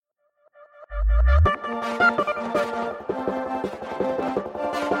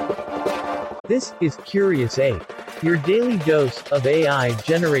This is Curious Ape, your daily dose of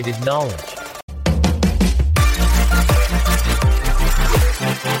AI-generated knowledge.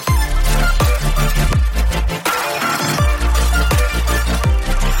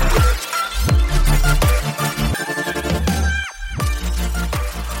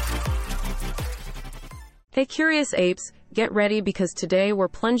 Hey Curious Apes, get ready because today we're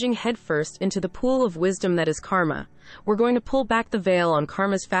plunging headfirst into the pool of wisdom that is karma. We're going to pull back the veil on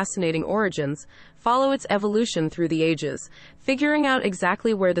karma's fascinating origins, follow its evolution through the ages, figuring out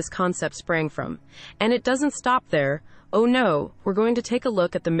exactly where this concept sprang from. And it doesn't stop there. Oh no, we're going to take a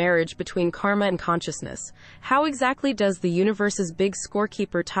look at the marriage between karma and consciousness. How exactly does the universe's big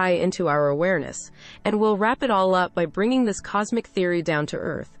scorekeeper tie into our awareness? And we'll wrap it all up by bringing this cosmic theory down to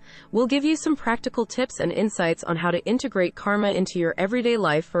earth. We'll give you some practical tips and insights on how to integrate karma into your everyday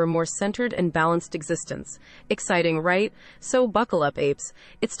life for a more centered and balanced existence. Exciting, right? So buckle up, apes.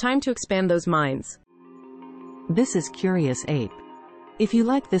 It's time to expand those minds. This is Curious Ape. If you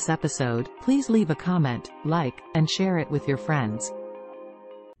like this episode, please leave a comment, like, and share it with your friends.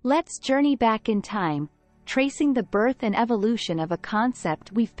 Let's journey back in time, tracing the birth and evolution of a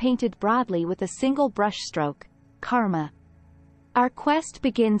concept we've painted broadly with a single brushstroke: karma. Our quest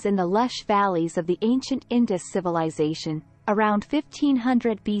begins in the lush valleys of the ancient Indus civilization, around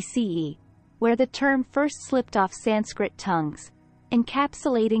 1500 BCE, where the term first slipped off Sanskrit tongues,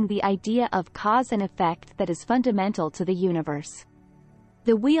 encapsulating the idea of cause and effect that is fundamental to the universe.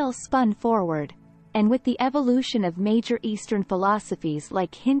 The wheel spun forward, and with the evolution of major Eastern philosophies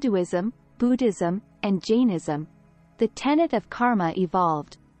like Hinduism, Buddhism, and Jainism, the tenet of karma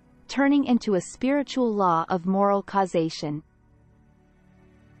evolved, turning into a spiritual law of moral causation.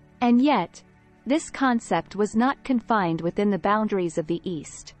 And yet, this concept was not confined within the boundaries of the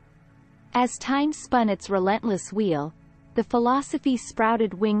East. As time spun its relentless wheel, the philosophy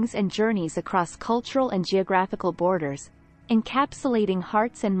sprouted wings and journeys across cultural and geographical borders, encapsulating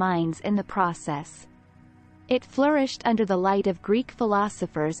hearts and minds in the process. It flourished under the light of Greek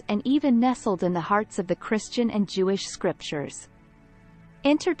philosophers and even nestled in the hearts of the Christian and Jewish scriptures.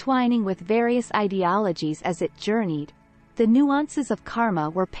 Intertwining with various ideologies as it journeyed, the nuances of karma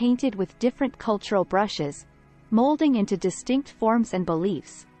were painted with different cultural brushes, molding into distinct forms and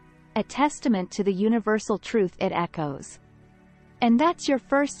beliefs, a testament to the universal truth it echoes. And that's your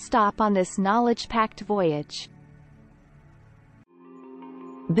first stop on this knowledge-packed voyage.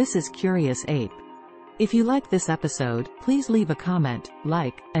 This is Curious Ape. If you like this episode, please leave a comment,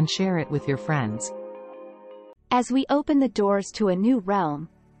 like, and share it with your friends. As we open the doors to a new realm,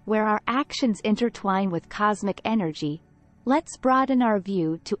 where our actions intertwine with cosmic energy, let's broaden our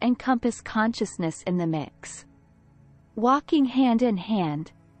view to encompass consciousness in the mix. Walking hand in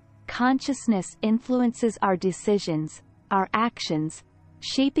hand, consciousness influences our decisions, our actions,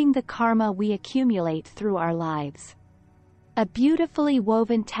 shaping the karma we accumulate through our lives. A beautifully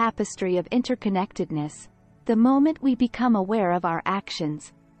woven tapestry of interconnectedness. The moment we become aware of our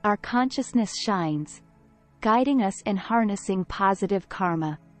actions, our consciousness shines, guiding us in harnessing positive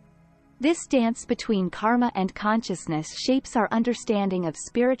karma. This dance between karma and consciousness shapes our understanding of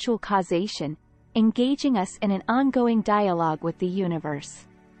spiritual causation, engaging us in an ongoing dialogue with the universe.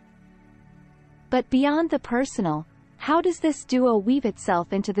 But beyond the personal, how does this duo weave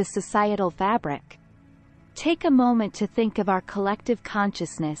itself into the societal fabric? Take a moment to think of our collective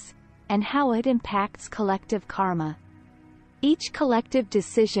consciousness, and how it impacts collective karma. Each collective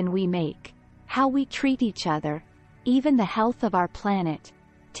decision we make, how we treat each other, even the health of our planet,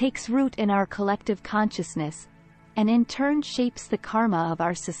 takes root in our collective consciousness, and in turn shapes the karma of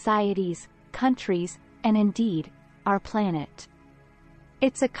our societies, countries, and indeed, our planet.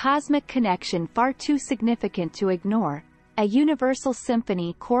 It's a cosmic connection far too significant to ignore, a universal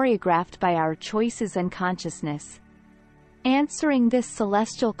symphony choreographed by our choices and consciousness. Answering this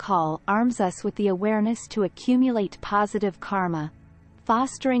celestial call arms us with the awareness to accumulate positive karma,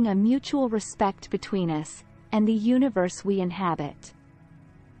 fostering a mutual respect between us and the universe we inhabit.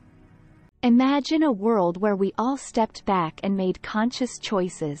 Imagine a world where we all stepped back and made conscious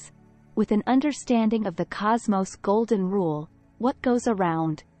choices, with an understanding of the cosmos' golden rule: what goes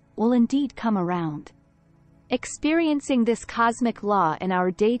around will indeed come around. Experiencing this cosmic law in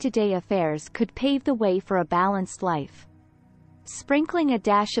our day-to-day affairs could pave the way for a balanced life. Sprinkling a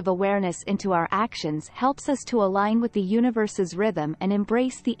dash of awareness into our actions helps us to align with the universe's rhythm and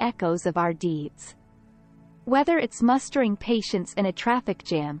embrace the echoes of our deeds. Whether it's mustering patience in a traffic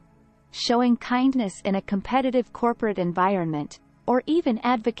jam, showing kindness in a competitive corporate environment, or even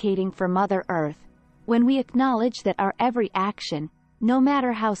advocating for Mother Earth, when we acknowledge that our every action, no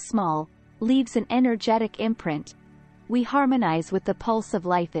matter how small, leaves an energetic imprint, we harmonize with the pulse of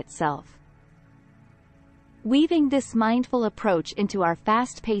life itself. Weaving this mindful approach into our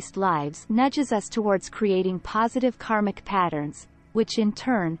fast-paced lives nudges us towards creating positive karmic patterns, which in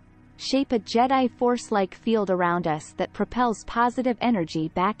turn shape a Jedi Force-like field around us that propels positive energy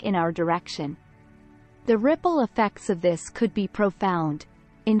back in our direction. The ripple effects of this could be profound,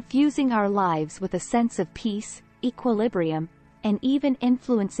 infusing our lives with a sense of peace, equilibrium, and even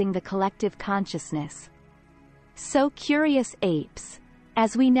influencing the collective consciousness. So curious apes,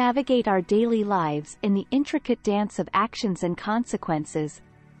 as we navigate our daily lives in the intricate dance of actions and consequences,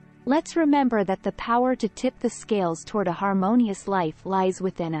 let's remember that the power to tip the scales toward a harmonious life lies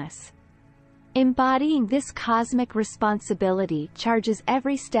within us. Embodying this cosmic responsibility charges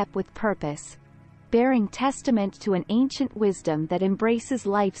every step with purpose, bearing testament to an ancient wisdom that embraces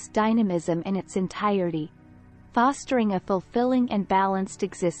life's dynamism in its entirety, fostering a fulfilling and balanced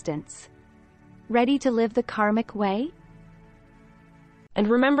existence. Ready to live the karmic way? And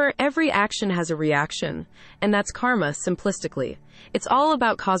remember, every action has a reaction, and that's karma simplistically. It's all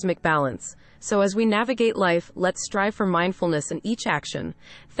about cosmic balance. So as we navigate life, let's strive for mindfulness in each action.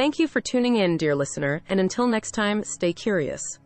 Thank you for tuning in, dear listener, and until next time, stay curious.